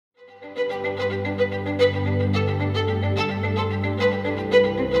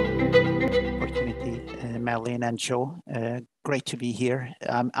Opportunity, Marlene and Joe. Great to be here.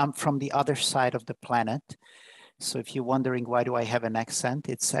 I'm from the other side of the planet. So if you're wondering why do I have an accent,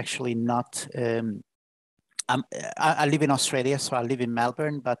 it's actually not, I live in Australia, so I live in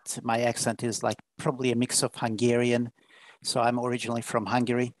Melbourne, but my accent is like probably a mix of Hungarian. So I'm originally from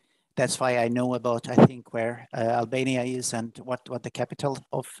Hungary. That's why I know about, I think, where Albania is and what the capital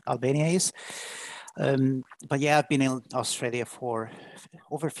of Albania is. But yeah, I've been in Australia for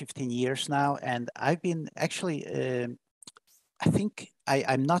over 15 years now, and I've been actually, I think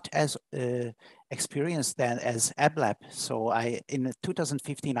I'm not as experienced then as AbLab. So in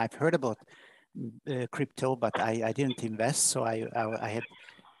 2015, I've heard about crypto, but I didn't invest. So I had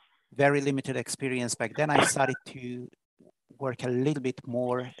very limited experience back then. I started to work a little bit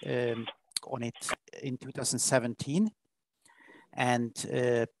more on it in 2017. And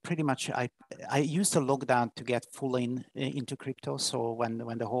pretty much I used the lockdown to get full into crypto. So when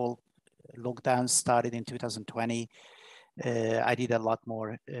the whole lockdown started in 2020, I did a lot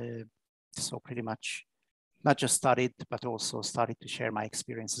more. So pretty much not just studied, but also started to share my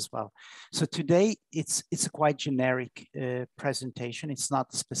experience as well. So today it's a quite generic presentation. It's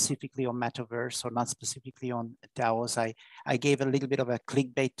not specifically on metaverse or not specifically on DAOs. I gave a little bit of a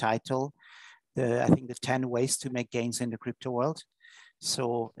clickbait title. I think the 10 ways to make gains in the crypto world.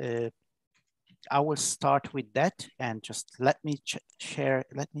 So I will start with that and just let me share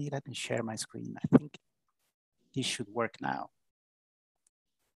my screen. I think this should work now.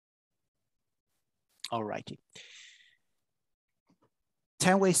 All righty.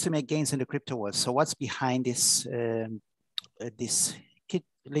 10 ways to make gains in the crypto world. So what's behind this, this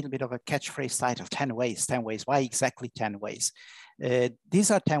little bit of a catchphrase title, 10 ways, 10 ways. Why exactly 10 ways? These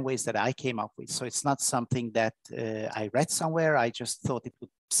are 10 ways that I came up with. So it's not something that I read somewhere. I just thought it would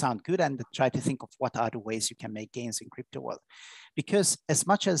sound good and try to think of what are the ways you can make gains in crypto world. Because as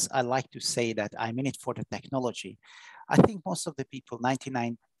much as I like to say that I'm in it for the technology, I think most of the people,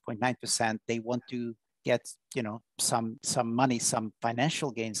 99.9%, they want to get, you know, some money, some financial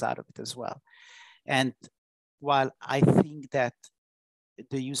gains out of it as well. And while I think that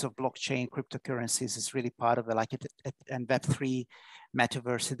the use of blockchain, cryptocurrencies is really part of it, like and Web3,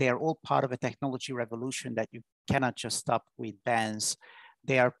 metaverse, they are all part of a technology revolution that you cannot just stop with bans.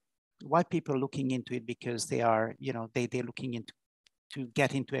 They are, why people are looking into it, because they are, you know, they're looking into to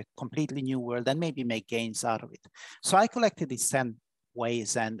get into a completely new world and maybe make gains out of it. So I collected these 10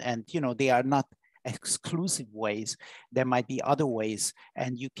 ways and you know, they are not exclusive ways. There might be other ways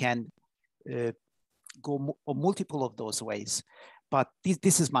and you can go multiple of those ways. But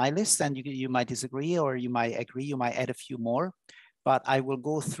this is my list, and you might disagree or you might agree, you might add a few more, but I will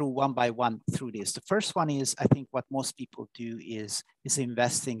go through one by one through this. The first one is, I think what most people do is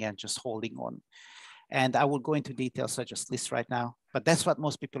investing and just holding on. And I will go into details, I just list right now, but that's what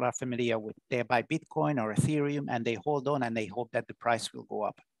most people are familiar with. They buy Bitcoin or Ethereum and they hold on and they hope that the price will go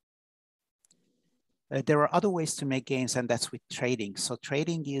up. There are other ways to make gains, and that's with trading. So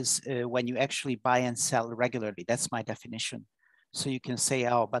trading is when you actually buy and sell regularly. That's my definition. So you can say,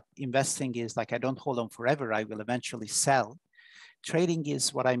 oh, but investing is like, I don't hold on forever, I will eventually sell. Trading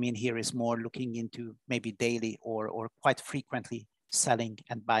is, what I mean here is more looking into maybe daily or quite frequently selling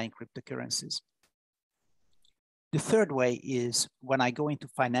and buying cryptocurrencies. The third way is when I go into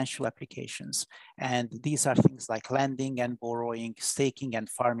financial applications, and these are things like lending and borrowing, staking and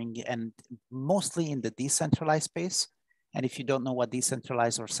farming, and mostly in the decentralized space. And if you don't know what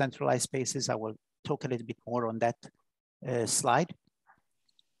decentralized or centralized space is, I will talk a little bit more on that slide.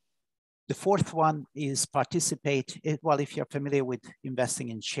 The fourth one is participate. Well, if you're familiar with investing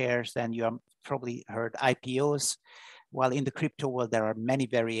in shares, then you have probably heard IPOs. Well, in the crypto world, there are many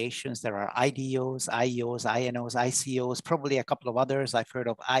variations. There are IDOs, IEOs, INOs, ICOs, probably a couple of others. I've heard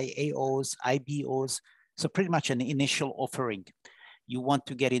of IAOs, IBOs. So pretty much an initial offering. You want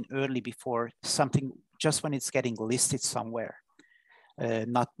to get in early before something, just when it's getting listed somewhere,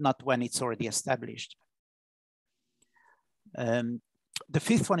 not when it's already established. The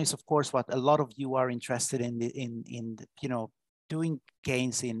fifth one is, of course, what a lot of you are interested in you know, doing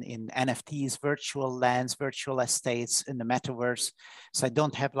gains in NFTs, virtual lands, virtual estates in the metaverse. So I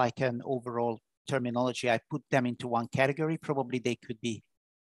don't have like an overall terminology. I put them into one category. Probably they could be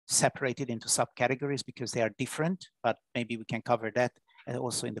separated into subcategories because they are different, but maybe we can cover that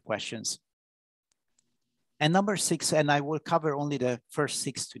also in the questions. And number 6, and I will cover only the first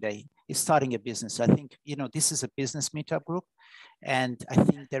 6 today, is starting a business. I think, you know, this is a business meetup group, and I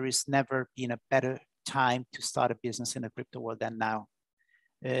think there is never been a better time to start a business in the crypto world than now.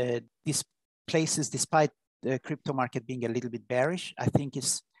 These places, despite the crypto market being a little bit bearish, I think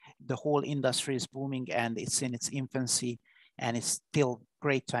the whole industry is booming and it's in its infancy, and it's still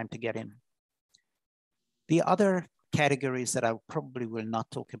great time to get in. The other categories that I probably will not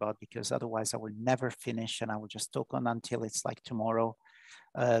talk about, because otherwise I will never finish and I will just talk on until it's like tomorrow.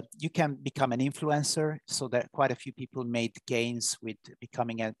 You can become an influencer. So that quite a few people made gains with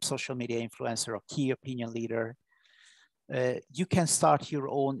becoming a social media influencer or key opinion leader. You can start your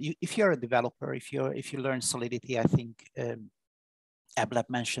own, if you're a developer, if you learn Solidity, I think Ablab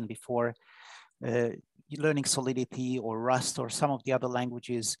mentioned before, you're learning Solidity or Rust or some of the other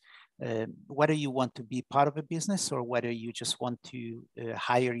languages, whether you want to be part of a business or whether you just want to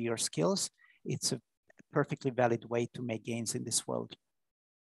hire your skills, it's a perfectly valid way to make gains in this world.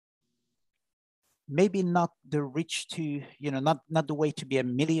 Maybe not the rich to, not the way to be a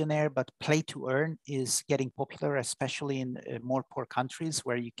millionaire, but play to earn is getting popular, especially in more poor countries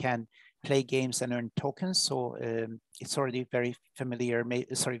where you can play games and earn tokens. So it's already very familiar,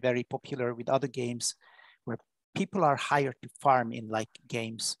 very popular with other games where people are hired to farm in like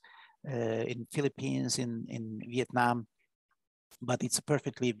games in Philippines, in Vietnam, but it's a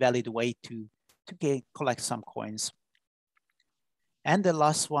perfectly valid way to collect some coins. And the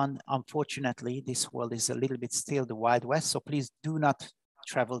last one, unfortunately, this world is a little bit still the Wild West, so please do not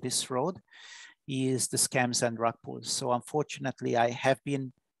travel this road, is the scams and rug pulls. So unfortunately, I have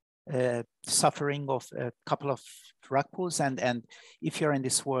been suffering of a couple of rug pulls, and if you're in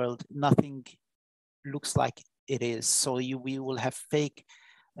this world, nothing looks like it is. So we will have fake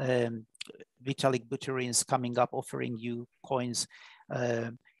Vitalik Buterin's coming up offering you coins.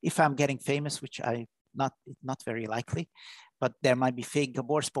 If I'm getting famous, which I not very likely, but there might be fake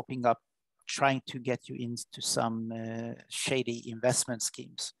Gabors popping up trying to get you into some shady investment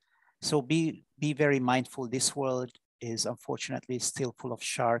schemes. So be very mindful. This world is unfortunately still full of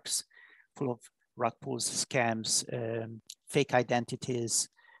sharks, full of rug pulls, scams, fake identities.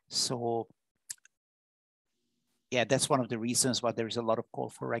 So yeah, that's one of the reasons why there is a lot of call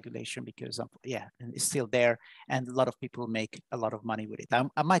for regulation, because yeah, it's still there and a lot of people make a lot of money with it.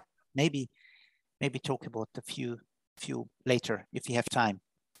 I might maybe talk about a few later if you have time.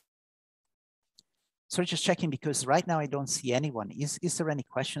 So just checking, because right now I don't see anyone. Is there any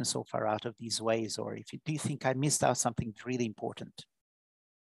questions so far out of these ways, or do you think I missed out something really important?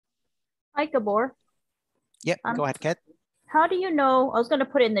 Hi, Gabor. Yeah, go ahead, Kat. How do you know, I was going to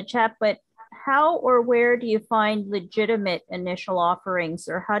put it in the chat, but how or where do you find legitimate initial offerings,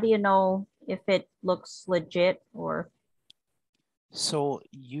 or how do you know if it looks legit or? So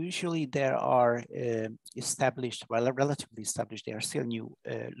usually there are established, well, relatively established, there are still new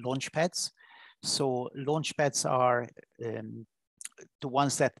launch pads. So launch pads are the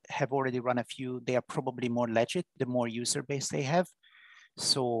ones that have already run a few. They are probably more legit the more user base they have.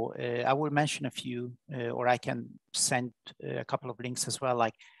 So I will mention a few, or I can send a couple of links as well,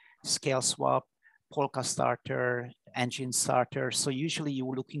 like Scale Swap, Polka Starter, Engine Starter. So usually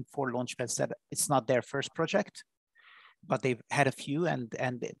you're looking for launchpads that it's not their first project, but they've had a few and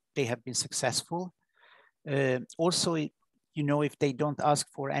they have been successful. Also, if they don't ask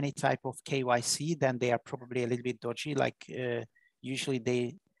for any type of KYC, then they are probably a little bit dodgy. Like usually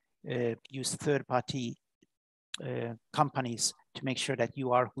they use third-party companies to make sure that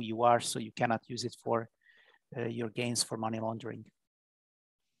you are who you are, so you cannot use it for your gains for money laundering.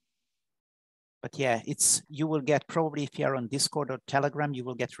 But yeah, you will get, probably if you're on Discord or Telegram, you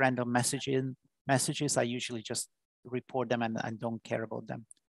will get random messages. I usually just report them and don't care about them.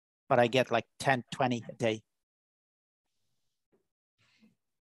 But I get like 10, 20 a day.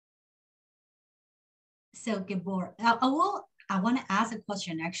 So Gabor, I want to ask a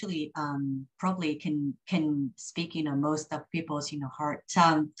question. Actually, probably can speak, most of people's, heart.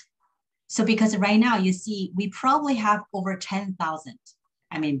 So because right now you see, we probably have over 10,000.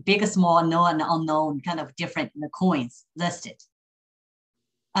 I mean, big, small, known, and unknown, kind of different coins listed.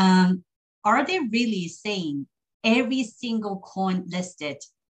 Are they really saying every single coin listed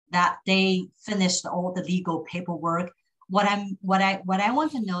that they finished all the legal paperwork? What I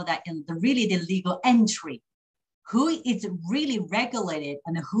want to know that in the legal entry, who is really regulated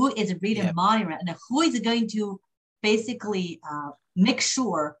and who is really monitoring, and who is going to basically make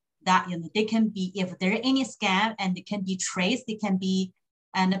sure that they can be, if there are any scam, and they can be traced, they can be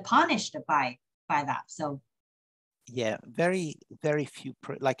punished by that. So yeah, very few,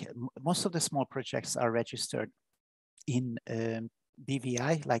 like most of the small projects are registered in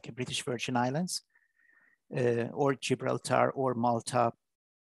BVI, like British Virgin Islands, or Gibraltar or Malta.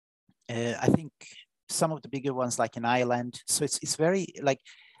 I think some of the bigger ones like in Ireland. So it's very, like,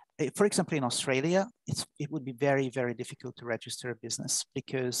 for example, in Australia, it would be very, very difficult to register a business,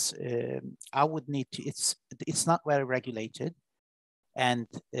 because I would need to, it's not well regulated. And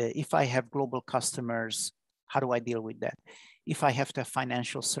if I have global customers, how do I deal with that? If I have to have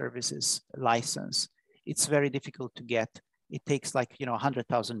financial services license, it's very difficult to get. It takes like,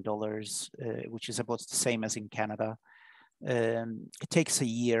 $100,000, which is about the same as in Canada. It takes a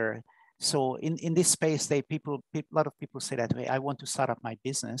year. So in this space, a lot of people say that way, I want to start up my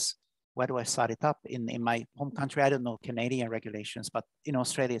business. Where do I start it up? In my home country, I don't know Canadian regulations, but in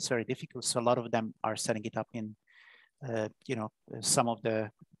Australia, it's very difficult. So a lot of them are setting it up in, some of the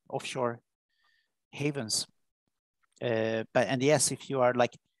offshore havens. And yes, if you are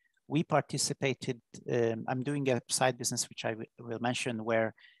like, we participated, I'm doing a side business, which I will mention,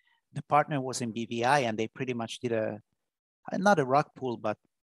 where the partner was in BVI and they pretty much did not a rug pull, but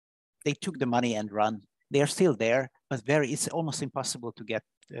they took the money and run. They are still there, but it's almost impossible to get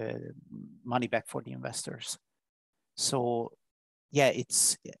money back for the investors. So yeah,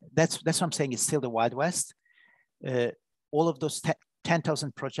 that's what I'm saying. It's still the Wild West. All of those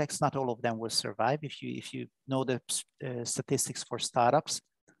 10,000 projects, not all of them will survive. If you know the statistics for startups,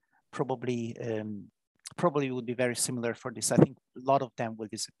 probably would be very similar for this. I think a lot of them will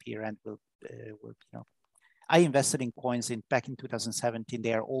disappear and will I invested in coins back in 2017.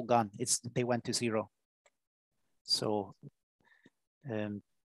 They are all gone. They went to zero. So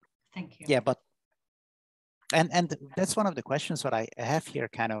thank you. Yeah, but and that's one of the questions that I have here.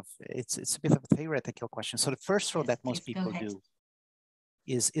 Kind of, it's a bit of a theoretical question. So the first row that most people do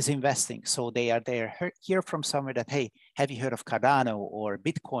is investing. So they hear from somewhere that, hey, have you heard of Cardano or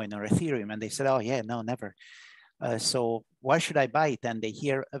Bitcoin or Ethereum? And they said, oh yeah, no, never. So why should I buy it? And they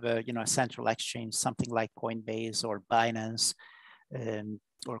hear of a central exchange, something like Coinbase or Binance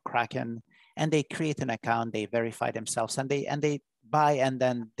or Kraken, and they create an account, they verify themselves, and they buy, and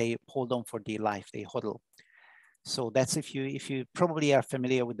then they hold on for dear life. They hodl. So that's if you probably are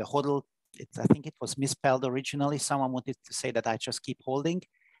familiar with the hodl. I think it was misspelled originally. Someone wanted to say that I just keep holding,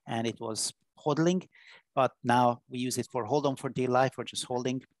 and it was hodling, but now we use it for hold on for dear life or just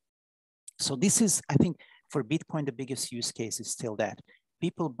holding. So this is, I think, for Bitcoin, the biggest use case is still that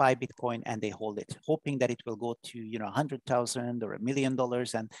people buy Bitcoin and they hold it, hoping that it will go to $100,000 or $1 million,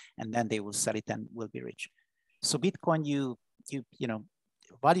 and then they will sell it and will be rich. So Bitcoin,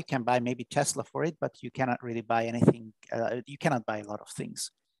 while you can buy maybe Tesla for it, but you cannot really buy anything. You cannot buy a lot of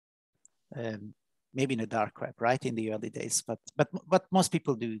things. Maybe in the dark web, right, in the early days, but most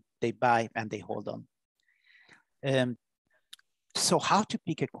people do. They buy and they hold on. So how to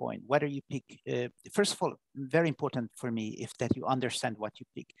pick a coin, whether you pick, first of all, very important for me is that you understand what you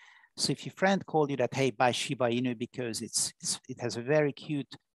pick. So if your friend called you that, hey, buy Shiba Inu because it has a very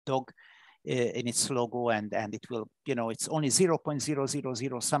cute dog in its logo, and it will, it's only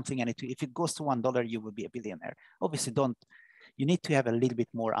 0.000 something, and if it goes to $1, you will be a billionaire. Obviously, you need to have a little bit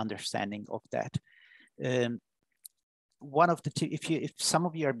more understanding of that. One of the if some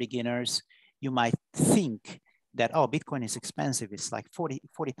of you are beginners, you might think that, oh, Bitcoin is expensive. It's like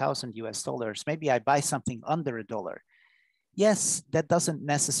 40,000 US dollars. Maybe I buy something under $1. Yes, that doesn't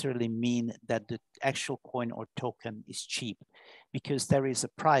necessarily mean that the actual coin or token is cheap, because there is a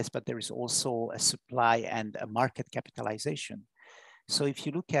price, but there is also a supply and a market capitalization. So if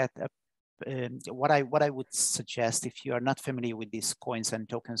you look at what I would suggest, if you are not familiar with these coins and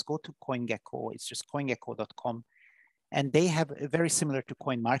tokens, go to CoinGecko. It's just coingecko.com, and they have a very similar to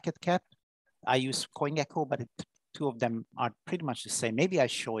CoinMarketCap. I use CoinGecko, but two of them are pretty much the same. Maybe I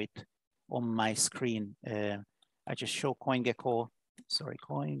show it on my screen. I just show CoinGecko,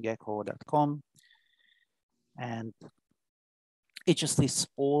 coingecko.com. And it just lists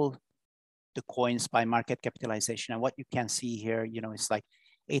all the coins by market capitalization. And what you can see here, it's like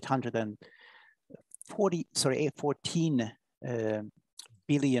 14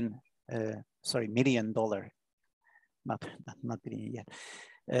 million dollar, not billion yet.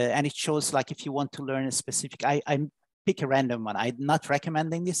 And it shows, like, if you want to learn a specific, I pick a random one. I'm not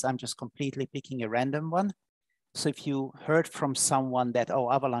recommending this. I'm just completely picking a random one. So if you heard from someone that, oh,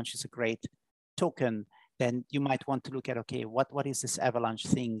 Avalanche is a great token, then you might want to look at, okay, what is this Avalanche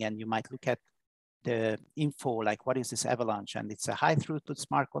thing? And you might look at the info, like, what is this Avalanche? And it's a high throughput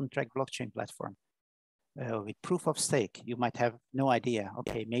smart contract blockchain platform with proof of stake. You might have no idea.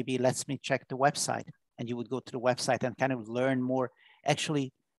 Okay, maybe let me check the website. And you would go to the website and kind of learn more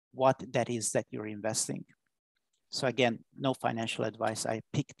actually what that is that you're investing. So again, no financial advice. I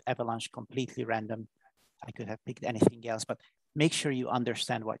picked Avalanche completely random. I could have picked anything else, but make sure you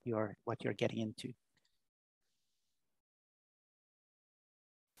understand what you're getting into.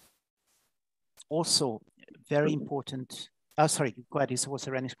 Also, very important. Oh, sorry, go ahead. Was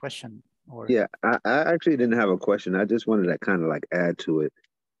there any question? Or... Yeah, I actually didn't have a question. I just wanted to kind of like add to it.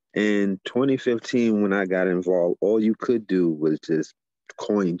 In 2015, when I got involved, all you could do was just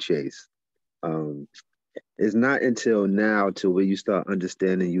coin chase. It's not until now to where you start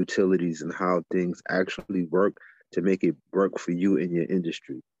understanding utilities and how things actually work to make it work for you in your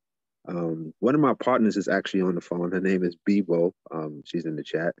industry. One of my partners is actually on the phone. Her name is Bebo. She's in the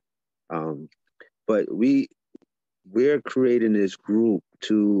chat. But we're creating this group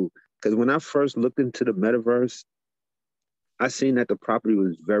to, because when I first looked into the metaverse, I seen that the property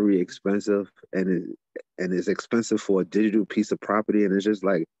was very expensive, and it's expensive for a digital piece of property, and it's just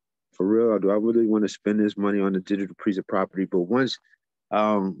like, for real, do I really want to spend this money on a digital piece of property? But once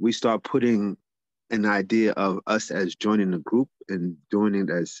we start putting an idea of us as joining the group and doing it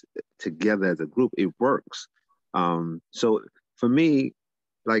as together as a group, it works. So for me,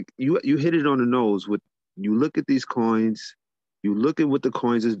 like you hit it on the nose with, you look at these coins, you look at what the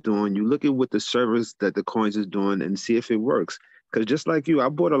coins is doing, you look at what the service that the coins is doing and see if it works. Because just like you, I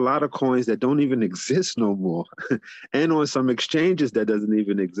bought a lot of coins that don't even exist no more and on some exchanges that doesn't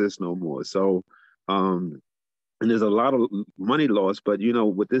even exist no more. So, and there's a lot of money lost, but you know,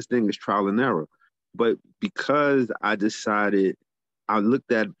 with this thing is trial and error. But because I decided, I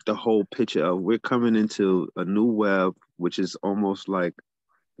looked at the whole picture of we're coming into a new web, which is almost like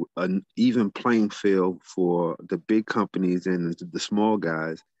an even playing field for the big companies and the small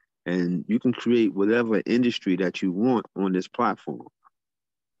guys, and you can create whatever industry that you want on this platform.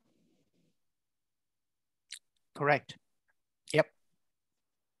 Correct. Yep.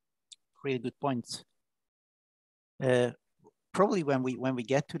 Really good points. Probably when we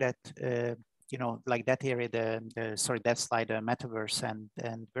get to that, you know, like that area, that slide, the metaverse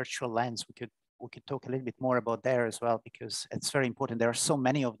and virtual lands, we could talk a little bit more about there as well, because it's very important. There are so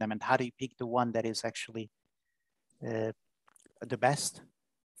many of them, and how do you pick the one that is actually the best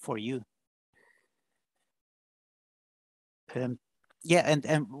for you? Yeah,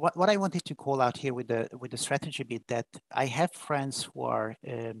 and what I wanted to call out here with the strategy bit, that I have friends who are,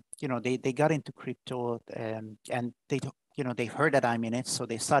 you know, they got into crypto, and they, you know, they heard that I'm in it, so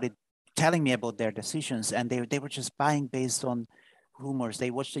they started telling me about their decisions, and they were just buying based on rumors. They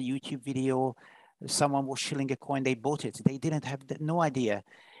watched a YouTube video, someone was shilling a coin, they bought it. They didn't have no idea,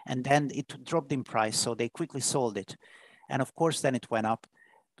 and then it dropped in price, so they quickly sold it, and of course then it went up,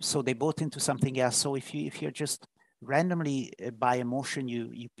 so they bought into something else. So if you're just randomly by emotion,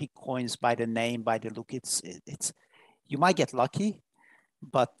 you pick coins by the name, by the look, it's you might get lucky,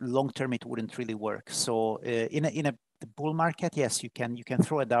 but long term it wouldn't really work. So in a bull market, yes, you can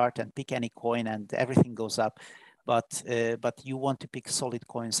throw a dart and pick any coin and everything goes up, but you want to pick solid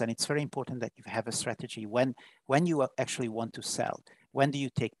coins, and it's very important that you have a strategy when you actually want to sell. When do you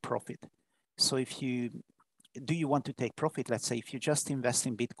take profit? So if you want to take profit, let's say if you just invest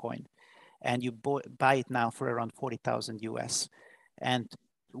in Bitcoin and you buy it now for around 40,000 US, and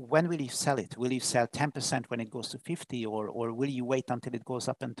when will you sell it? Will you sell 10% when it goes to 50, or will you wait until it goes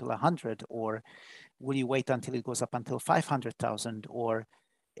up until 100, or will you wait until it goes up until 500,000, or,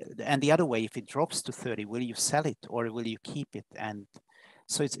 and the other way, if it drops to 30, will you sell it or will you keep it? And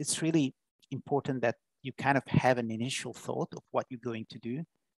so it's really important that you kind of have an initial thought of what you're going to do.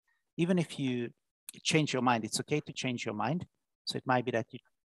 Even if you change your mind, it's okay to change your mind. So it might be that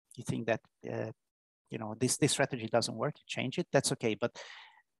you think that you know, this strategy doesn't work, you change it, that's okay, but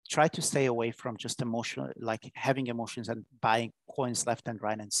try to stay away from just emotional, like having emotions and buying coins left and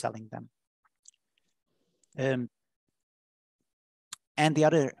right and selling them. And the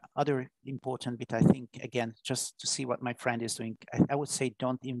other important bit, I think, again, just to see what my friend is doing, I would say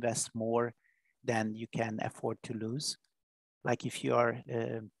don't invest more than you can afford to lose. Like if you are,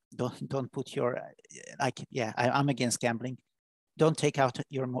 don't put your, like, yeah, I'm against gambling. Don't take out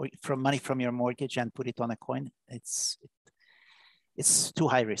your money from your mortgage and put it on a coin. It's too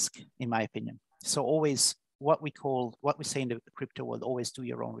high risk, in my opinion. So always, what we say in the crypto world, always do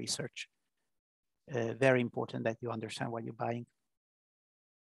your own research. Very important that you understand what you're buying.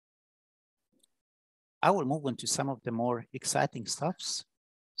 I will move on to some of the more exciting stuffs.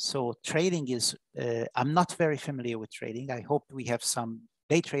 So trading is, I'm not very familiar with trading. I hope we have some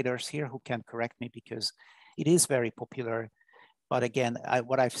day traders here who can correct me, because it is very popular. But again,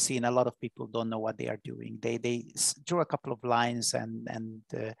 what I've seen, a lot of people don't know what they are doing. They draw a couple of lines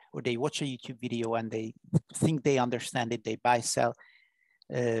or they watch a YouTube video and they think they understand it. They buy, sell.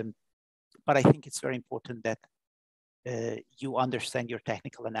 But I think it's very important that you understand your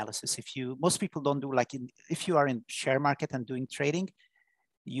technical analysis. Most people don't do, like if you are in share market and doing trading,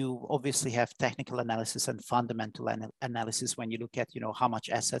 you obviously have technical analysis and fundamental analysis when you look at, you know, how much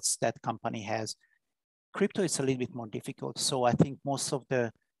assets that company has. Crypto is a little bit more difficult. So I think most of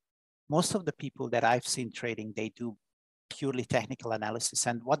the people that I've seen trading, they do purely technical analysis.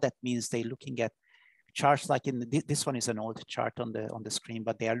 And what that means, they're looking at charts like in this one is an old chart on the screen,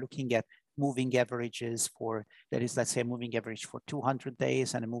 but they are looking at moving averages for, that is, let's say a moving average for 200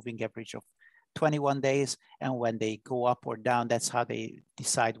 days and a moving average of 21 days. And when they go up or down, that's how they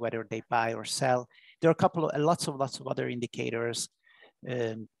decide whether they buy or sell. There are a couple of lots of other indicators,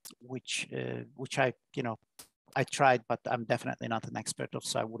 which I, you know, I tried, but I'm definitely not an expert of,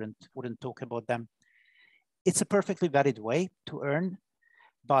 so I wouldn't talk about them. It's a perfectly valid way to earn,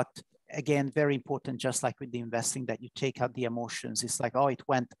 but again, very important, just like with the investing, that you take out the emotions. It's like, oh, it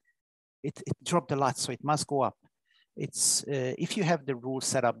dropped a lot, so it must go up. It's if you have the rule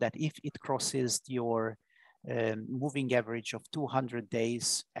set up that if it crosses your moving average of 200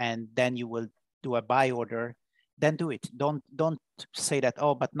 days, and then you will do a buy order, then do it. Don't say that,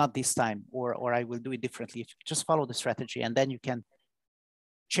 oh, but not this time, or I will do it differently. If you just follow the strategy, and then you can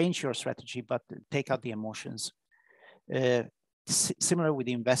change your strategy, but take out the emotions. Similar with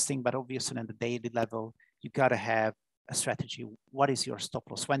investing, but obviously on the daily level, you gotta have a strategy. What is your stop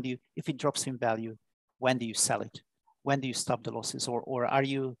loss? When do you, if it drops in value, when do you sell it? When do you stop the losses? Or are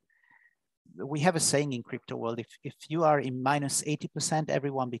you, we have a saying in crypto world, if you are in minus 80%,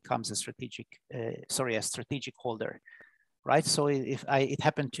 everyone becomes a strategic holder, right? So it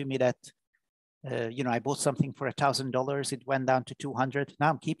happened to me that, you know, I bought something for $1,000, it went down to 200. Now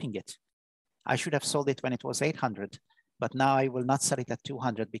I'm keeping it. I should have sold it when it was 800, but now I will not sell it at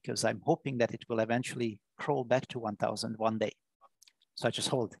 200 because I'm hoping that it will eventually crawl back to 1,000 one day. So I just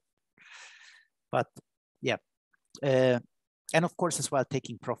hold. But yeah. And of course, as well,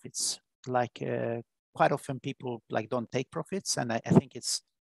 taking profits. Like quite often people like don't take profits. And I think it's,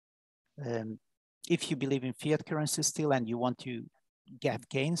 if you believe in fiat currency still and you want to get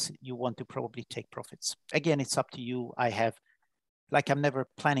gains, you want to probably take profits. Again, it's up to you. I'm never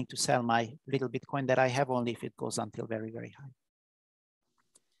planning to sell my little Bitcoin that I have, only if it goes until very, very high.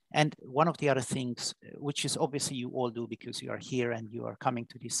 And one of the other things, which is obviously you all do because you are here and you are coming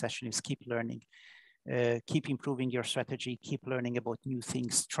to this session, is keep learning. Keep improving your strategy, keep learning about new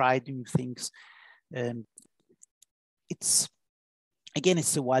things, try new things. It's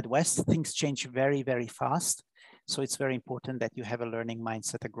the Wild West. Things change very, very fast. So it's very important that you have a learning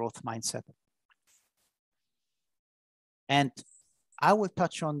mindset, a growth mindset. And I will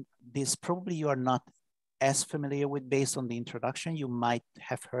touch on this. Probably you are not as familiar with based on the introduction. You might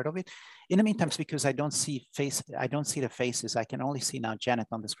have heard of it. In the meantime, because I don't see the faces, I can only see now Janet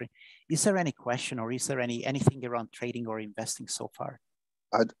on the screen. Is there any question, or is there anything around trading or investing so far?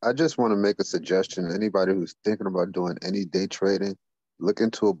 I just want to make a suggestion. Anybody who's thinking about doing any day trading, look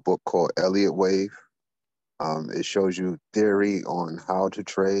into a book called Elliott Wave. It shows you theory on how to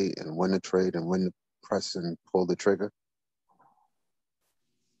trade and when to press and pull the trigger.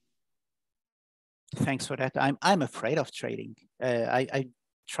 Thanks for that. I'm afraid of trading. I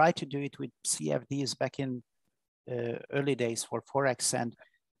tried to do it with CFDs back in early days for Forex, and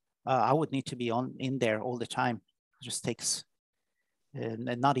I would need to be in there all the time. It just takes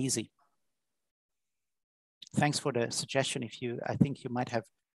not easy. Thanks for the suggestion. I think you might have.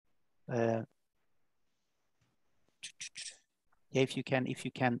 Yeah, if you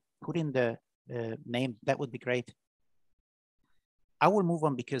can put in the name, that would be great. I will move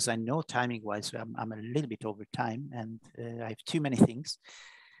on because I know timing-wise I'm a little bit over time, and I have too many things.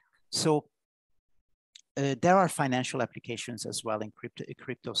 So there are financial applications as well in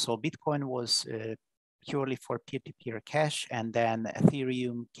crypto. So Bitcoin was purely for peer-to-peer cash, and then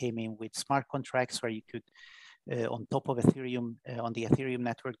Ethereum came in with smart contracts where you could, on top of Ethereum, on the Ethereum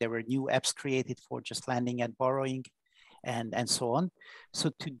network, there were new apps created for just lending and borrowing, and so on.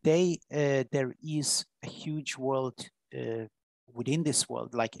 So today there is a huge world within this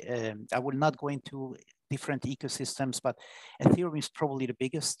world. Like I will not go into different ecosystems, but Ethereum is probably the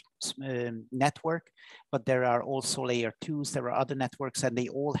biggest network, but there are also layer 2s, there are other networks, and they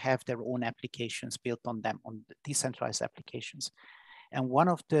all have their own applications built on them, on decentralized applications. And one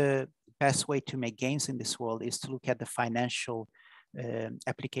of the best way to make gains in this world is to look at the financial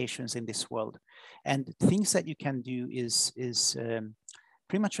applications in this world. And things that you can do is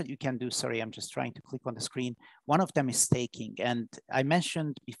pretty much what you can do. Sorry, I'm just trying to click on the screen. One of them is staking. And I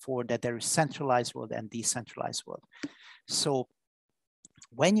mentioned before that there is centralized world and decentralized world. So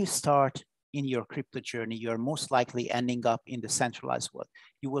when you start in your crypto journey, you're most likely ending up in the centralized world.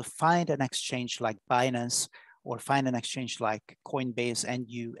 You will find an exchange like Binance or find an exchange like Coinbase, and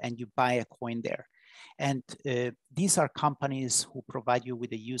you buy a coin there. And these are companies who provide you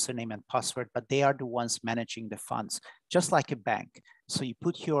with a username and password, but they are the ones managing the funds, just like a bank. So you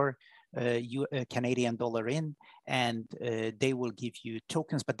put your Canadian dollar in, and they will give you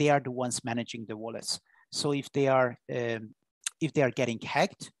tokens, but they are the ones managing the wallets. So if they are getting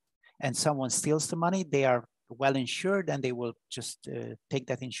hacked, and someone steals the money, they are well insured and they will just take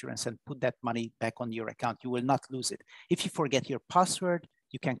that insurance and put that money back on your account. You will not lose it. If you forget your password,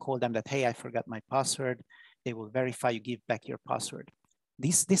 you can call them that, hey, I forgot my password. They will verify, you give back your password.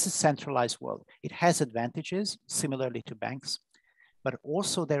 This is centralized world. It has advantages similarly to banks, but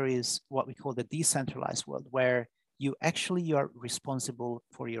also there is what we call the decentralized world, where you are responsible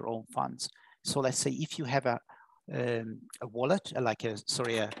for your own funds. So let's say if you have a wallet, like a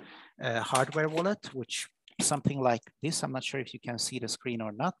hardware wallet, which something like this, I'm not sure if you can see the screen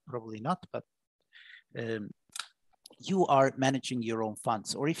or not, probably not, but you are managing your own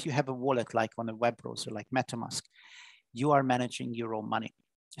funds. Or if you have a wallet like on a web browser like MetaMask, you are managing your own money.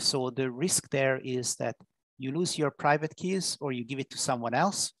 So the risk there is that you lose your private keys or you give it to someone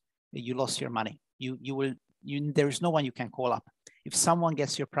else, you lost your money. There is no one you can call up. If someone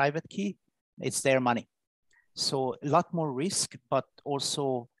gets your private key, it's their money. So a lot more risk, but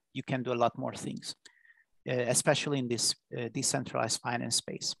also you can do a lot more things, especially in this decentralized finance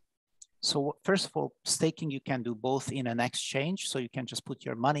space. So first of all, staking you can do both in an exchange. So you can just put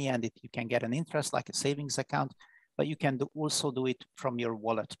your money and you can get an interest like a savings account, but you can also do it from your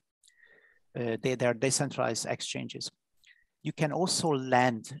wallet. They are decentralized exchanges. You can also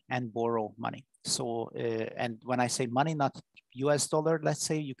lend and borrow money. So, and when I say money, not US dollar, let's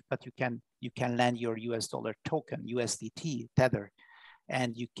say, but you can lend your US dollar token, USDT, Tether,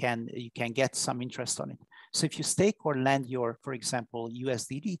 and you can get some interest on it. So if you stake or lend your, for example,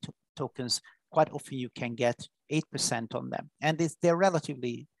 USDT tokens, quite often you can get 8% on them. And they're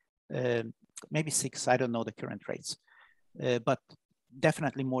relatively, maybe 6, I don't know the current rates, but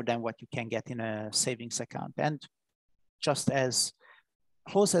definitely more than what you can get in a savings account. And just as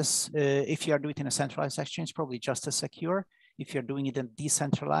close as, if you are doing it in a centralized exchange, probably just as secure. If you're doing it in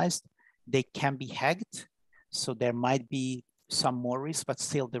decentralized, they can be hacked. So there might be some more risk, but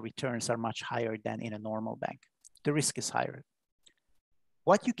still the returns are much higher than in a normal bank. The risk is higher.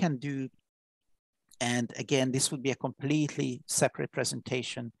 What you can do, and again, this would be a completely separate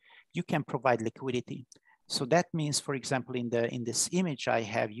presentation, you can provide liquidity. So that means, for example, in this image, I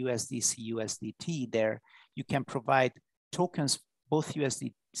have USDC, USDT there. You can provide tokens, both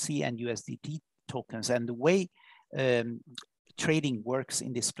USDC and USDT tokens. And the way trading works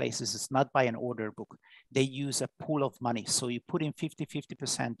in these places is not by an order book. They use a pool of money. So you put in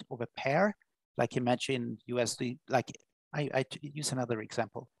 50% of a pair, like imagine USD, like I use another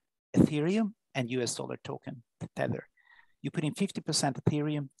example, Ethereum and US dollar token, Tether. You put in 50%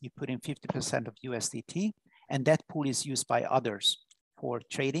 Ethereum, you put in 50% of USDT, and that pool is used by others for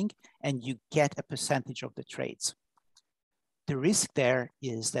trading, and you get a percentage of the trades. The risk there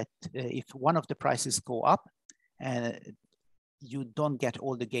is that if one of the prices go up, you don't get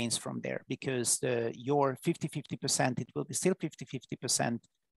all the gains from there, because your 50-50%, it will be still 50-50%,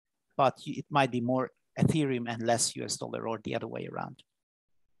 but it might be more Ethereum and less US dollar, or the other way around.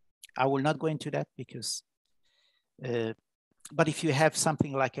 I will not go into that because, but if you have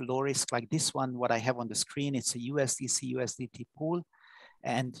something like a low risk like this one, what I have on the screen, it's a USDC, USDT pool,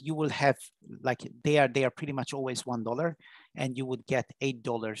 and you will have, like, they are pretty much always $1, and you would get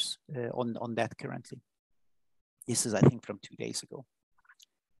 $8 on that currently. This is, I think, from 2 days ago.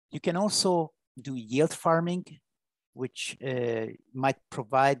 You can also do yield farming, which might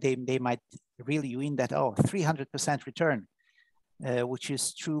provide, they might reel you in that, oh, 300% return, which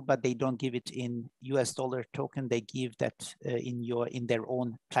is true, but they don't give it in US dollar token. They give that in their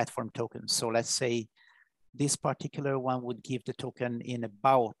own platform token. So let's say this particular one would give the token in a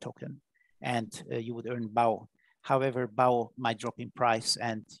BAO token, and you would earn BAO. However, BAO might drop in price,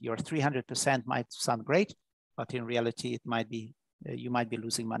 and your 300% might sound great, but in reality, it might be you might be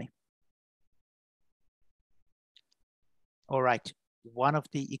losing money. All right, one of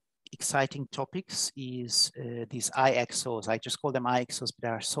the exciting topics is these IXOs. I just call them IXOs, but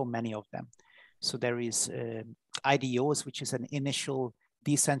there are so many of them. So there is IDOs, which is an initial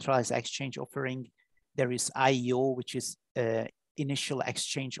decentralized exchange offering. There is IEO, which is initial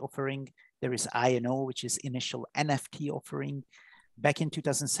exchange offering. There is INO, which is initial NFT offering. Back in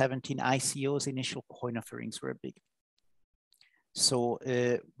 2017, ICOs, initial coin offerings, were big. So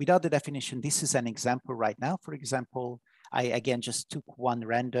without the definition, this is an example right now. For example, I again just took one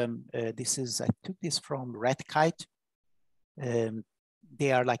random. I took this from Red Kite.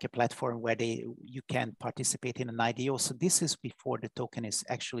 They are like a platform where you can participate in an IDO. So this is before the token is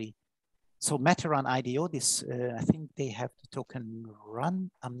actually. So Metaron IDO, this I think they have the token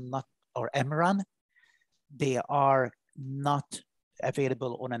Run. Or MRUN. They are not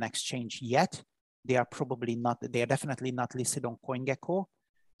available on an exchange yet. They are probably not. They are definitely not listed on CoinGecko.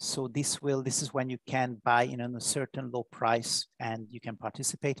 So this is when you can buy in on a certain low price and you can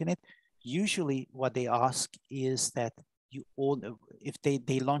participate in it. Usually what they ask is that you own, if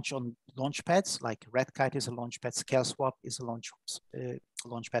they launch on launch pads, like Redkite is a launch pad, ScaleSwap is a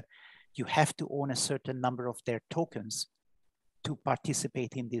launch pad, you have to own a certain number of their tokens to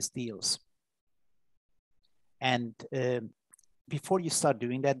participate in these deals. And before you start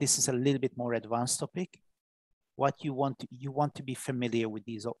doing that, this is a little bit more advanced topic. What you want to be familiar with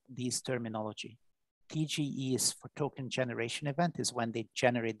these terminology. TGE is for token generation event, is when they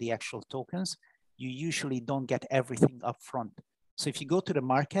generate the actual tokens. You usually don't get everything up front. So if you go to the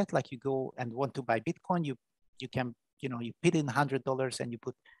market, like you go and want to buy Bitcoin, you can, you put in $100 and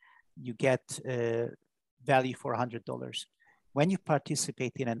you get value for $100. When you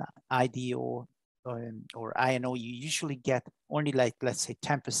participate in an IDO or INO, you usually get only, like, let's say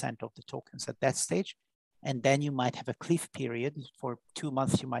 10% of the tokens at that stage. And then you might have a cliff period for 2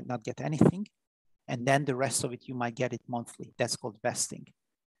 months, you might not get anything. And then the rest of it, you might get it monthly. That's called vesting.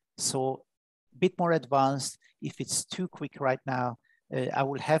 So a bit more advanced. If it's too quick right now, I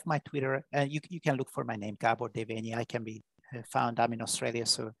will have my Twitter. You can look for my name, Gabor Devenyi. I can be found. I'm in Australia.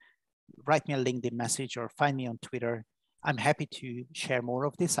 So write me a LinkedIn message or find me on Twitter. I'm happy to share more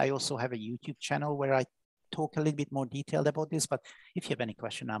of this. I also have a YouTube channel where I talk a little bit more detailed about this. But if you have any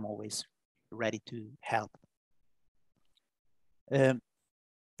question, I'm always ready to help.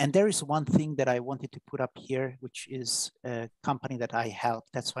 And there is one thing that I wanted to put up here, which is a company that I help.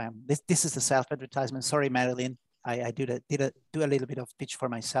 That's why this is the self-advertisement. Sorry, Marilyn, I do a little bit of pitch for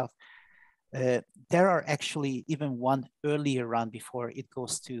myself. There are actually even one earlier round before it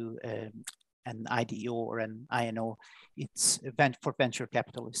goes to an IDO or an INO. It's event for venture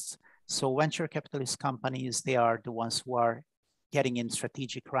capitalists. So venture capitalist companies, they are the ones who are getting in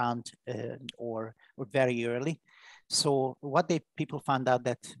strategic round or very early. So what people found out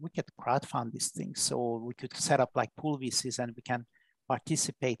that we could crowdfund these things. So we could set up like pool VCs and we can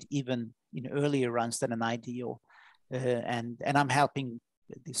participate even in earlier runs than an IDO. And I'm helping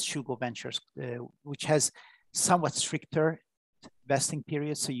this Shugo Ventures, which has somewhat stricter vesting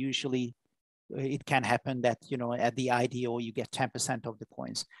periods. So usually it can happen that, at the IDO, you get 10% of the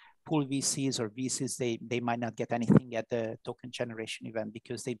coins. Pool VCs or VCs, they might not get anything at the token generation event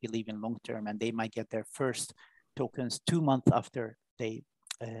because they believe in long term and they might get their first tokens 2 months after they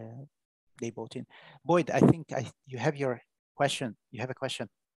bought in. Boyd, I think you have your question. You have a question.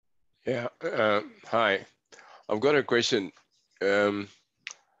 Yeah. Hi. I've got a question. Can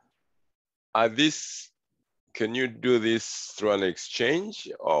you do this through an exchange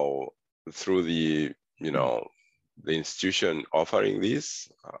or through the the institution offering this?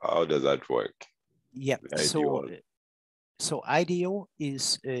 How does that work? Yeah. So IDO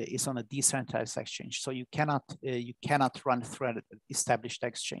is on a decentralized exchange. So you cannot run through an established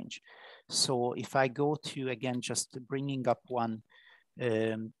exchange. So if I go to, again, just bringing up one,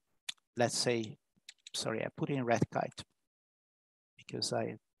 let's say, sorry, I put in Redkite because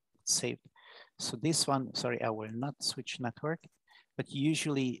I saved. So this one, sorry, I will not switch network, but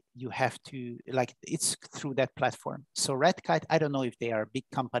usually you have to, like, it's through that platform. So Redkite, I don't know if they are a big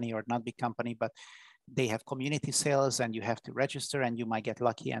company or not big company, but they have community sales and you have to register and you might get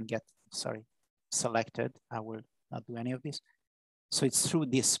lucky and get, selected. I will not do any of this. So it's through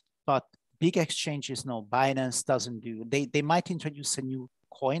this, but big exchanges, no, Binance doesn't do, they might introduce a new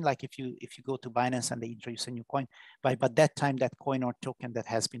coin. Like if you go to Binance and they introduce a new coin, but that time that coin or token that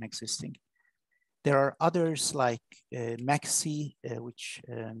has been existing. There are others like Maxi,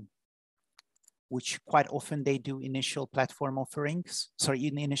 which quite often they do initial platform offerings. Sorry,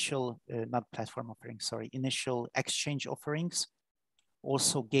 initial exchange offerings.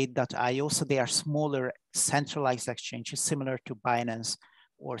 Also Gate.io. So they are smaller centralized exchanges, similar to Binance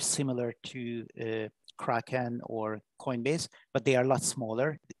or similar to Kraken or Coinbase, but they are a lot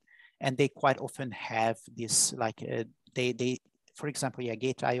smaller. And they quite often have this, like for example,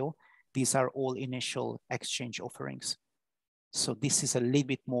 Gate.io, these are all initial exchange offerings. So this is a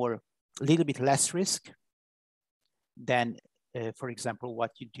little bit less risk than, for example,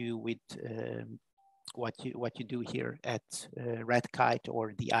 what you do with what you do here at Redkite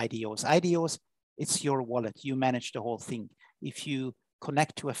or the IDOs. IDOs, it's your wallet. You manage the whole thing. If you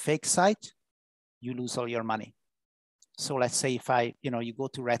connect to a fake site, you lose all your money. So let's say if you go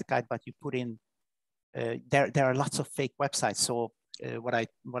to Redkite, but you put in, there are lots of fake websites. So what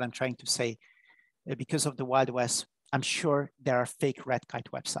I'm trying to say, because of the Wild West, I'm sure there are fake Redkite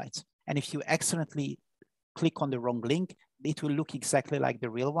websites. And if you accidentally click on the wrong link, it will look exactly like the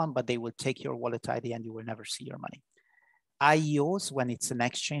real one, but they will take your wallet ID and you will never see your money. IEOs, when it's an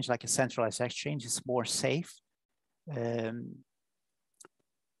exchange, like a centralized exchange, is more safe.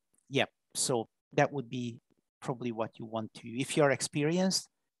 yeah, so that would be probably what you want to. If you're experienced,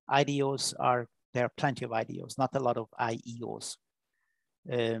 IDOs there are plenty of IDOs, not a lot of IEOs,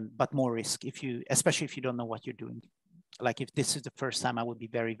 but more risk especially if you don't know what you're doing. Like if this is the first time, I would be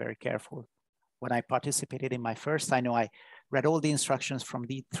very, very careful. When I participated in my first, I know I read all the instructions from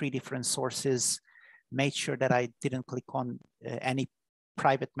the 3 different sources, made sure that I didn't click on any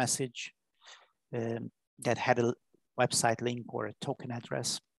private message that had a website link or a token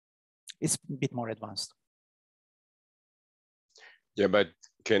address. It's a bit more advanced. Yeah, but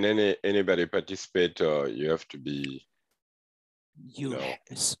can anybody participate, or you have to be,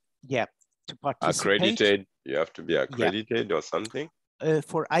 yeah, to participate? Accredited? You have to be accredited, or something?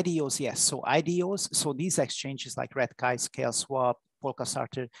 For IDOs, yes. So IDOs, so these exchanges like Redkite, ScaleSwap,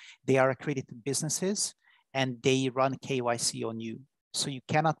 Polkastarter, they are accredited businesses and they run KYC on you. So you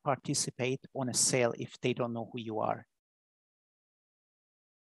cannot participate on a sale if they don't know who you are.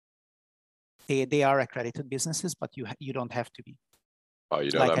 They are accredited businesses, but you don't have to be. Oh,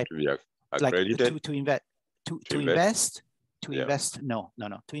 you don't have to be accredited? Like to invest, no.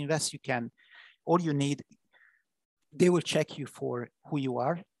 To invest, you can, all you need, they will check you for who you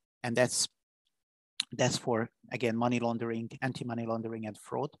are. And that's for, again, money laundering, anti-money laundering and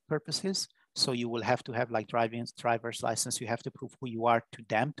fraud purposes. So you will have to have like driver's license. You have to prove who you are to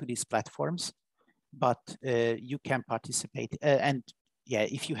them, to these platforms, but you can participate. And yeah,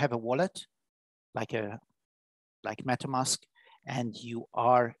 if you have a wallet, like MetaMask, and you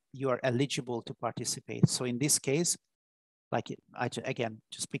are eligible to participate. So in this case, like again,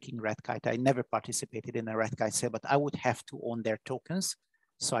 just picking Redkite, I never participated in a Redkite sale, but I would have to own their tokens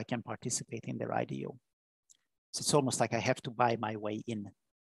so I can participate in their IDO. So it's almost like I have to buy my way in.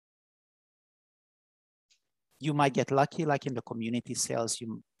 You might get lucky, like in the community sales,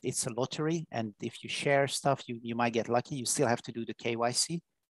 it's a lottery, and if you share stuff, you might get lucky. You still have to do the KYC,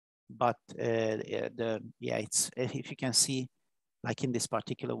 but it's, if you can see, like in this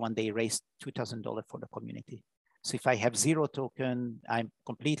particular one, they raised $2,000 for the community. So if I have 0 token, I'm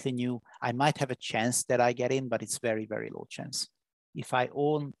completely new, I might have a chance that I get in, but it's very, very low chance. If I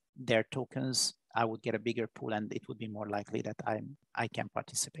own their tokens, I would get a bigger pool, and it would be more likely that I can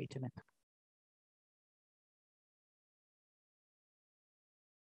participate in it.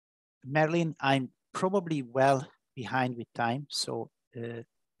 Marilyn, I'm probably well behind with time. So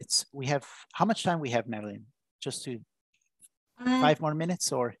we have, how much time we have, Marilyn? Just to 5 more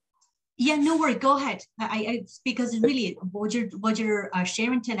minutes or? Yeah, no worry. Go ahead. Because really what you're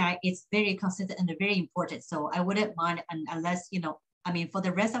sharing tonight is very consistent and very important. So I wouldn't mind, unless, I mean, for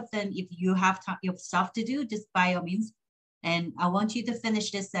the rest of them, if you have time, you have stuff to do, just by all means. And I want you to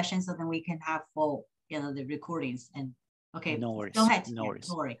finish this session so then we can have full, the recordings. And okay, no worries. Go ahead. No worries.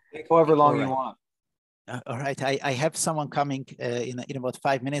 Don't worry. Take however long you want. All right, I have someone coming in about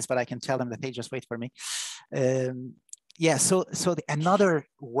 5 minutes, but I can tell them that they just wait for me. Yeah, so another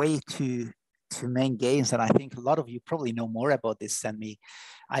way to make gains, and I think a lot of you probably know more about this than me.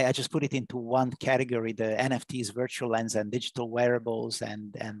 I just put it into one category: the NFTs, virtual lens, and digital wearables,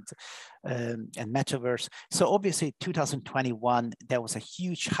 and metaverse. So obviously, 2021 there was a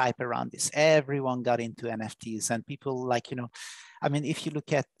huge hype around this. Everyone got into NFTs, and people I mean, if you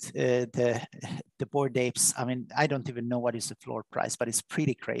look at the Bored Apes, I mean, I don't even know what is the floor price, but it's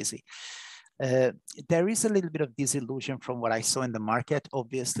pretty crazy. There is a little bit of disillusion from what I saw in the market,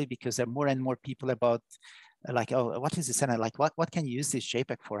 obviously, because there are more and more people about like, oh, what is this? And like, what can you use this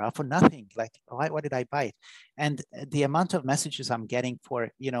JPEG for? For nothing. Like, why did I buy it? And the amount of messages I'm getting for,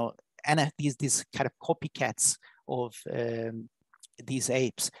 NFTs, these kind of copycats of these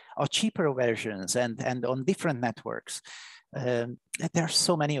apes, or cheaper versions and on different networks. There are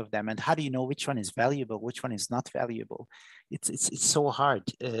so many of them, and how do you know which one is valuable, which one is not valuable? It's so hard.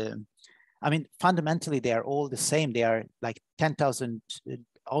 I mean, fundamentally, they are all the same. They are like 10,000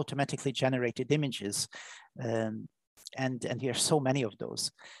 automatically generated images, and there are so many of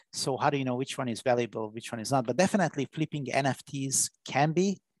those. So how do you know which one is valuable, which one is not? But definitely, flipping NFTs can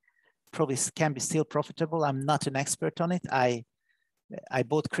be still profitable. I'm not an expert on it. I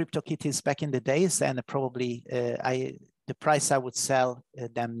bought CryptoKitties back in the days, and probably the price I would sell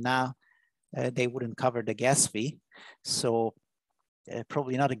them now, they wouldn't cover the gas fee. So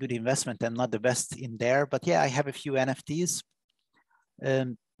probably not a good investment. I'm not the best in there, but yeah, I have a few NFTs.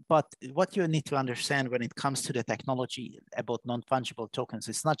 But what you need to understand when it comes to the technology about non-fungible tokens,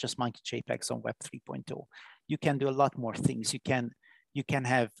 it's not just monkey JPEGs on Web 3.0. You can do a lot more things. You can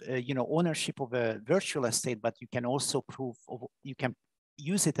have ownership of a virtual estate, but you can also you can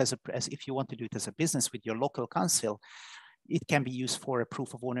use it as if you want to do it as a business with your local council. It can be used for a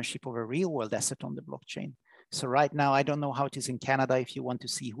proof of ownership of a real world asset on the blockchain. So right now, I don't know how it is in Canada. If you want to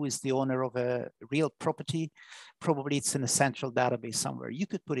see who is the owner of a real property, probably it's in a central database somewhere. You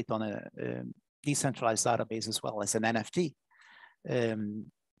could put it on a decentralized database as well as an NFT.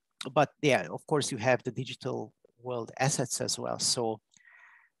 But yeah, of course, you have the digital world assets as well. So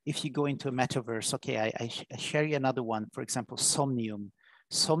if you go into a metaverse, okay, I share you another one. For example, Somnium.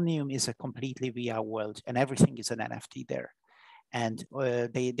 Somnium is a completely VR world, and everything is an NFT there. And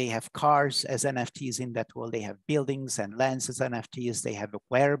they have cars as NFTs in that world. They have buildings and lands as NFTs. They have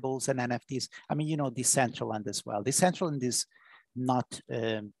wearables and NFTs. I mean, you know, Decentraland as well. Decentraland is not,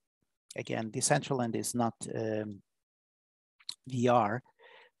 again, Decentraland is not VR,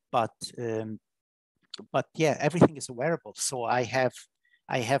 but yeah, everything is a wearable. So I have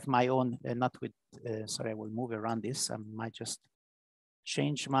my own, not with, sorry, I will move around this. I might just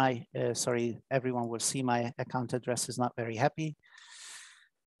change my, sorry, everyone will see my account address is not very happy.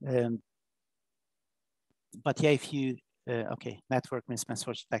 But yeah, if you, okay, network mismatch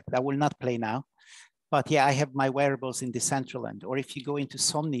detected. I will not play now. But yeah, I have my wearables in Decentraland. Or if you go into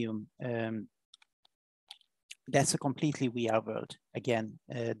Somnium, that's a completely VR world. Again,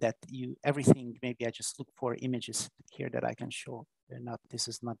 that you, everything, maybe I just look for images here that I can show. This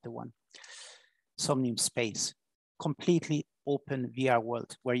is not the one. Somnium Space. Completely open VR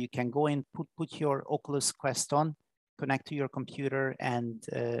world where you can go in, put your Oculus Quest on, connect to your computer, and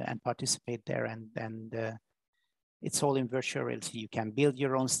participate there. And it's all in virtual reality. You can build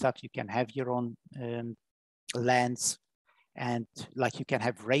your own stuff. You can have your own lands, and like you can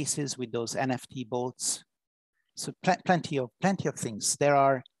have races with those NFT boats. So plenty of things. There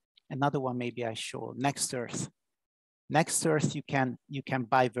are another one. Maybe I show Next Earth. Next Earth, you can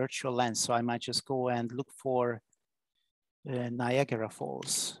buy virtual lands. So I might just go and look for Niagara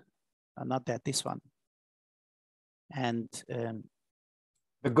Falls, not that, this one. And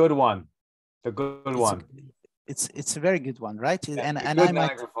the good one, the good one. It's a very good one, right? Yeah, and I might,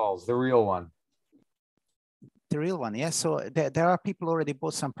 Niagara Falls, the real one. The real one, yeah. So there are people already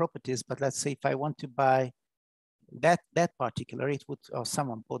bought some properties, but let's say if I want to buy that particular, it would, or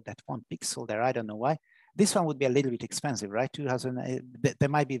someone bought that one pixel there. I don't know why. This one would be a little bit expensive, right? 2000, they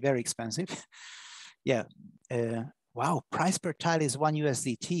might be very expensive. Yeah. Wow, price per tile is $1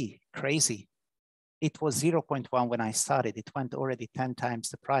 USDT. Crazy. It was 0.1 when I started. It went already 10 times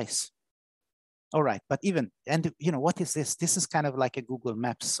the price. All right, but even, and you know, what is this? This is kind of like a Google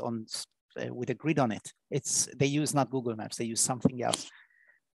Maps on with a grid on it. They use not Google Maps, they use something else.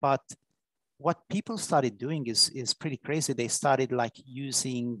 But what people started doing is pretty crazy. They started like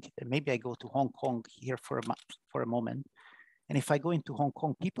using, maybe I go to Hong Kong here for a moment. And if I go into Hong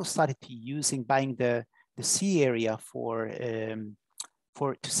Kong, people started buying the sea area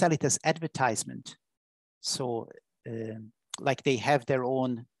to sell it as advertisement. So like they have their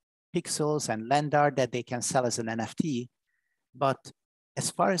own pixels and land art that they can sell as an NFT. But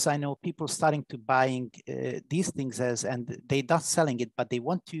as far as I know, people starting to buying these things and they're not selling it, but they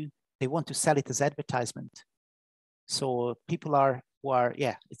want to sell it as advertisement. So people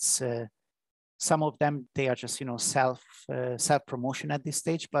it's some of them, they are just, you know, self promotion at this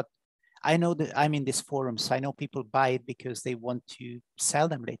stage. But I know that I'm in this forum, so I know people buy it because they want to sell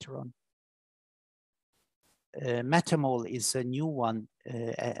them later on. Metamall is a new one,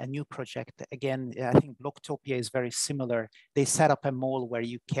 a new project. Again, I think Blocktopia is very similar. They set up a mall where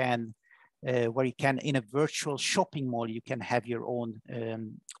you can, in a virtual shopping mall, you can have your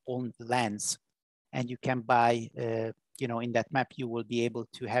own lands, and you can buy, you know, in that map, you will be able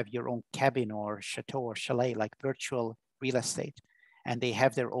to have your own cabin or chateau or chalet, like virtual real estate, and they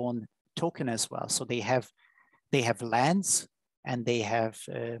have their own token as well. So they have lands and they have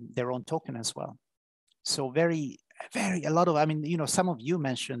their own token as well. So a lot of, I mean, you know, some of you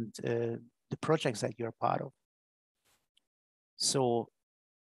mentioned the projects that you're part of. So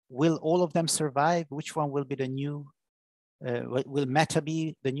will all of them survive? Which one will be the new, will Meta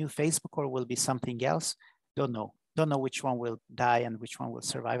be the new Facebook or will be something else? Don't know which one will die and which one will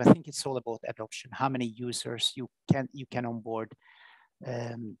survive. I think it's all about adoption, how many users you can onboard.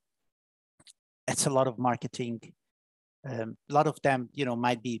 It's a lot of marketing. A lot of them, you know,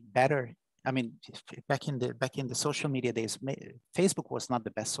 might be better. I mean, back in the social media days, Facebook was not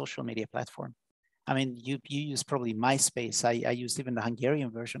the best social media platform. I mean, you use probably MySpace. I used even the Hungarian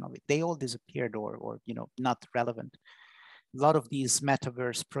version of it. They all disappeared or you know, not relevant. A lot of these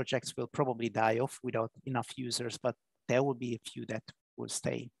metaverse projects will probably die off without enough users, but there will be a few that will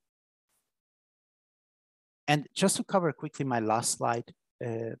stay. And just to cover quickly my last slide,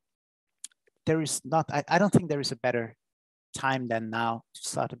 there is not, I don't think there is a better time than now to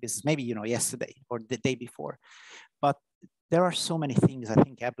start a business. Maybe, you know, yesterday or the day before, but there are so many things. I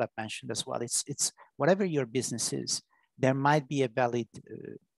think Ablab mentioned as well. It's whatever your business is, there might be a valid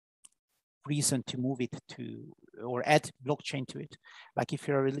reason to move it to or add blockchain to it. Like if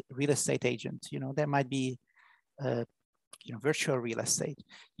you're a real estate agent, there might be virtual real estate.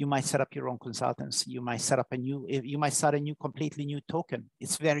 You might set up your own consultancy. You might start a completely new token.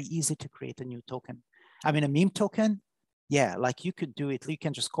 It's very easy to create a new token. I mean, a meme token, yeah, like you could do it. You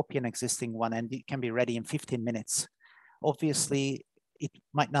can just copy an existing one and it can be ready in 15 minutes. Obviously, it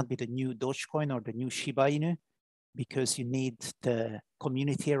might not be the new Dogecoin or the new Shiba Inu, because you need the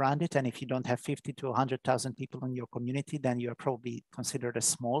community around it. And if you don't have 50 to 100,000 people in your community, then you're probably considered as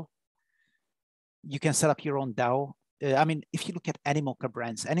small. You can set up your own DAO. I mean, if you look at Animoca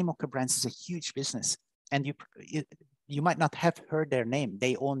Brands is a huge business, and you might not have heard their name.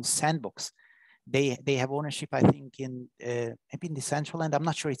 They own Sandbox. They have ownership, I think, in maybe in Decentraland. I'm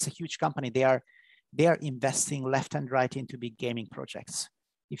not sure. It's a huge company. They are investing left and right into big gaming projects.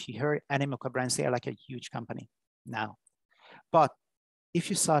 If you heard Animoca Brands, they are like a huge company now. But if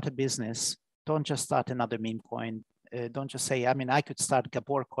you start a business, don't just start another meme coin. Don't just say, I mean, I could start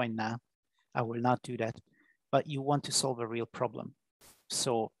Gabor coin now. I will not do that. But you want to solve a real problem.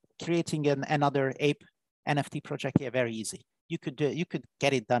 So creating another ape NFT project, yeah, very easy. You could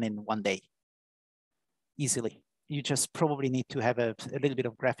get it done in one day, easily. You just probably need to have a little bit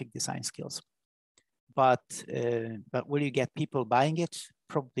of graphic design skills. But will you get people buying it?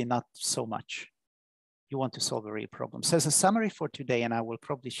 Probably not so much. You want to solve a real problem. So as a summary for today, and I will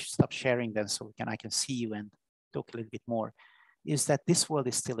probably stop sharing them so I can see you and talk a little bit more, is that this world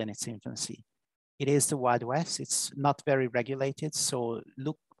is still in its infancy. It is the Wild West. It's not very regulated. So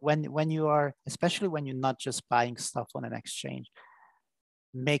look, when you are, especially when you're not just buying stuff on an exchange,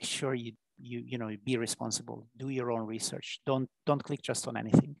 make sure you be responsible. Do your own research. Don't click just on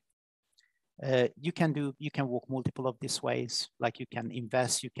anything. You can walk multiple of these ways. Like you can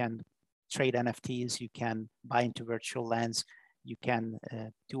invest, you can trade NFTs, you can buy into virtual lands, you can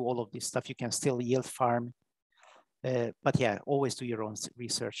do all of this stuff. You can still yield farm. But yeah, always do your own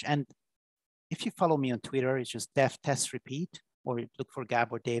research. And if you follow me on Twitter, it's just dev test repeat, or look for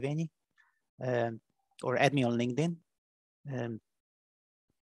Gabor Devenyi, or add me on LinkedIn.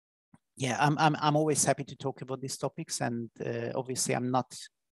 Yeah, I'm always happy to talk about these topics, and obviously I'm not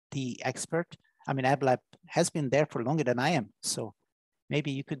the expert. I mean, AbLab has been there for longer than I am, so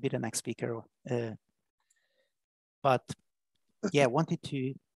maybe you could be the next speaker. But yeah, wanted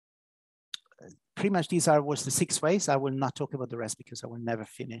to. Pretty much these was the 6 ways. I will not talk about the rest because I will never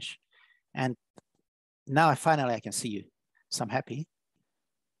finish. And now finally I can see you, so I'm happy.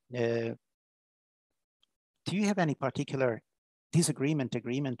 Do you have any particular disagreement,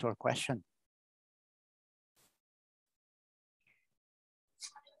 agreement, or question?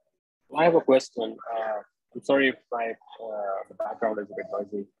 I have a question. I'm sorry if the background is a bit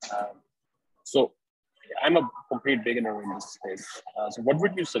noisy. So I'm a complete beginner in this space. So what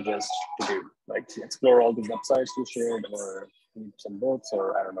would you suggest to do? Like to explore all the websites you shared, or read some books,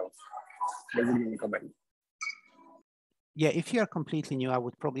 or I don't know. What would you recommend? Yeah, if you are completely new, I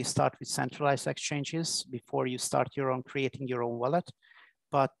would probably start with centralized exchanges before you start creating your own wallet.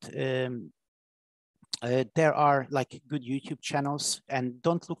 But there are like good YouTube channels, and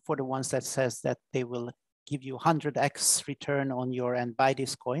don't look for the ones that says that they will give you 100x return on your and buy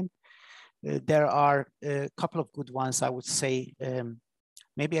this coin. There are a couple of good ones, I would say.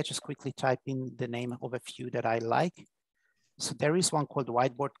 Maybe I just quickly type in the name of a few that I like. So there is one called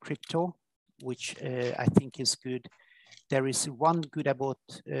Whiteboard Crypto, which I think is good. There is one good about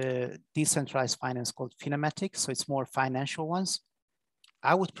decentralized finance called Finematics. So it's more financial ones.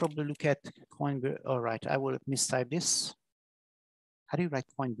 I would probably look at CoinBureau. All right, I will mistype this. How do you write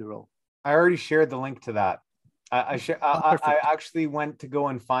CoinBureau? I already shared the link to that. I actually went to go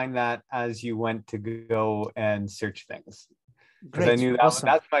and find that as you went to go and search things. Because I knew that awesome.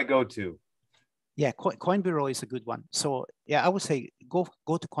 That's my go-to. Yeah, CoinBureau is a good one. So yeah, I would say go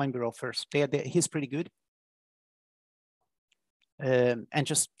to CoinBureau first. He's pretty good. And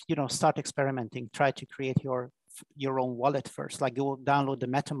just start experimenting. Try to create your own wallet first. Like go download the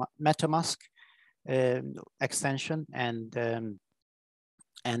MetaMask extension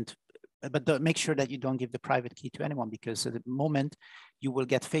but make sure that you don't give the private key to anyone, because at the moment you will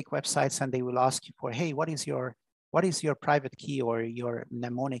get fake websites and they will ask you for, hey, what is your private key or your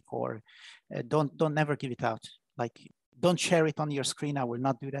mnemonic, or don't never give it out. Like don't share it on your screen. I will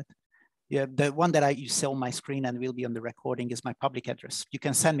not do that. Yeah, the one that you sell my screen and will be on the recording is my public address. You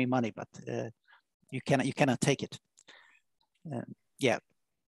can send me money, but you cannot take it. Yeah,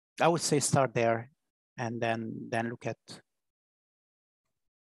 I would say start there, and then look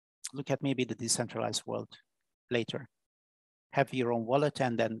at maybe the decentralized world later. have your own wallet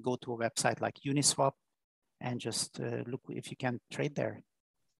and then go to a website like Uniswap and just look if you can trade there.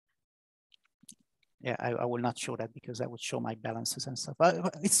 Yeah, I will not show that because I would show my balances and stuff.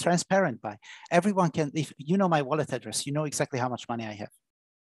 But it's transparent. By everyone can, if you know my wallet address, you know exactly how much money I have.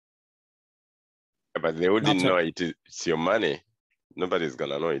 But they wouldn't know it's your money. Nobody's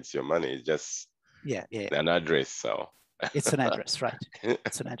gonna know it's your money. It's just an address. So it's an address, right?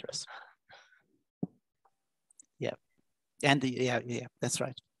 It's an address. Yeah, and yeah, that's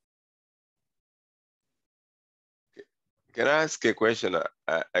right. Can I ask a question?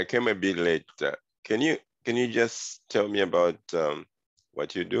 I came a bit late. Can you just tell me about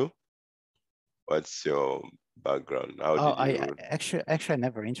what you do? What's your background? How did you? Actually, I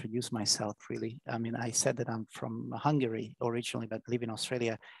never introduced myself really. I mean, I said that I'm from Hungary originally, but live in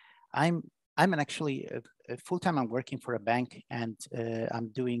Australia. I'm actually full time. I'm working for a bank, and I'm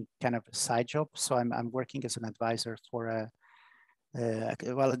doing kind of a side job. So I'm working as an advisor for a.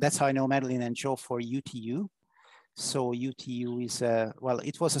 Well, that's how I know Madeline and Joe for UTU. So UTU is well,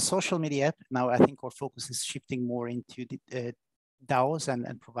 it was a social media app. Now I think our focus is shifting more into the DAOs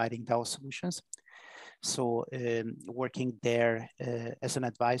and providing DAO solutions. So working there as an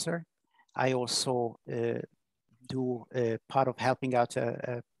advisor. I also do part of helping out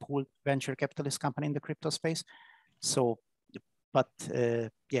a pool venture capitalist company in the crypto space. So, but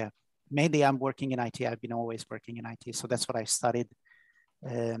yeah, mainly I'm working in IT. I've been always working in IT. So that's what I studied.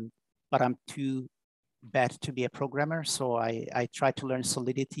 But I'm too bad to be a programmer. So I try to learn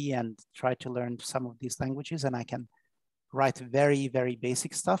Solidity and try to learn some of these languages, and I can write very, very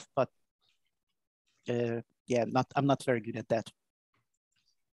basic stuff, but yeah, I'm not very good at that.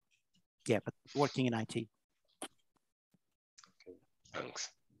 Yeah, but working in IT. Thanks.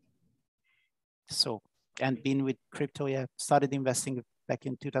 So, and been with crypto, yeah, started investing back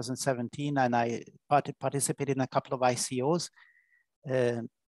in 2017, and I participated in a couple of ICOs,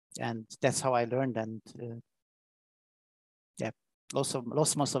 and that's how I learned. And yeah, lost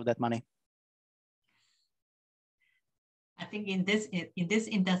most of that money. I think in this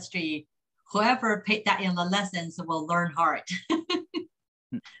industry, whoever paid that in the lessons will learn hard.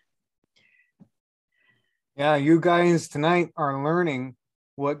 Yeah, you guys tonight are learning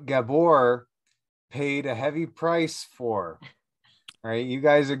what Gabor paid a heavy price for. Right? You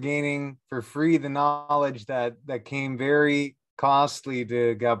guys are gaining for free the knowledge that came very costly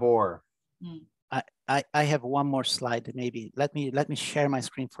to Gabor. I have one more slide. Maybe let me share my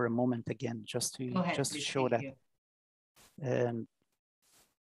screen for a moment again, just to show that.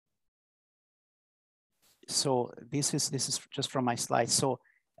 So this is just from my slide. So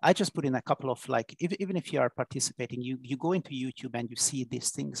I just put in a couple of, like, even if you are participating, you go into YouTube and you see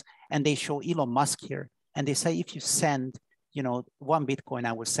these things, and they show Elon Musk here, and they say if you send, 1 Bitcoin,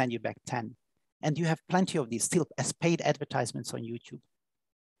 I will send you back 10, and you have plenty of these still as paid advertisements on YouTube.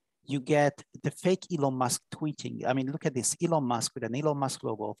 You get the fake Elon Musk tweeting. I mean, look at this, Elon Musk with an Elon Musk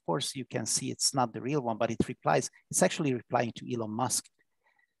logo. Of course, you can see it's not the real one, but it replies. It's actually replying to Elon Musk.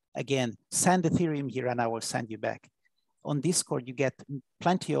 Again, send Ethereum here and I will send you back. On Discord, you get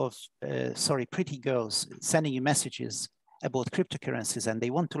plenty of, pretty girls sending you messages about cryptocurrencies, and they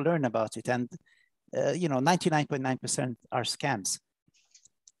want to learn about it. And, 99.9% are scams.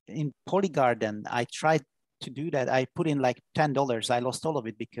 In Polygarden, I tried to do that. I put in like $10. I lost all of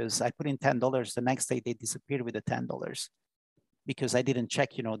it because I put in $10. The next day they disappeared with the $10 because I didn't check,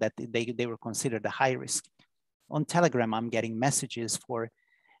 that they were considered a high risk. On Telegram, I'm getting messages for,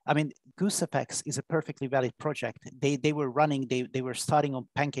 I mean, GooseFX is a perfectly valid project. They were running, they were starting on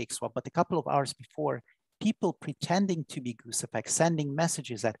PancakeSwap, but a couple of hours before, people pretending to be GooseFX sending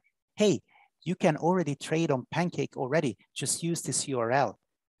messages that, hey, you can already trade on Pancake already. Just use this URL,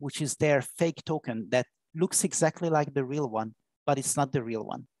 which is their fake token that looks exactly like the real one, but it's not the real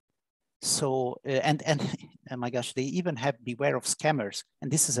one. So, and oh my gosh, they even have beware of scammers. And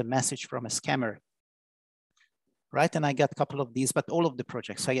this is a message from a scammer, right? And I got a couple of these, but all of the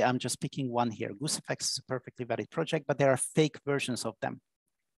projects. So I'm just picking one here. GooseFX is a perfectly valid project, but there are fake versions of them.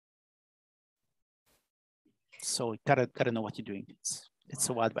 So you gotta know what you're doing. It's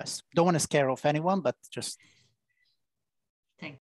a Wild West. Don't want to scare off anyone, but just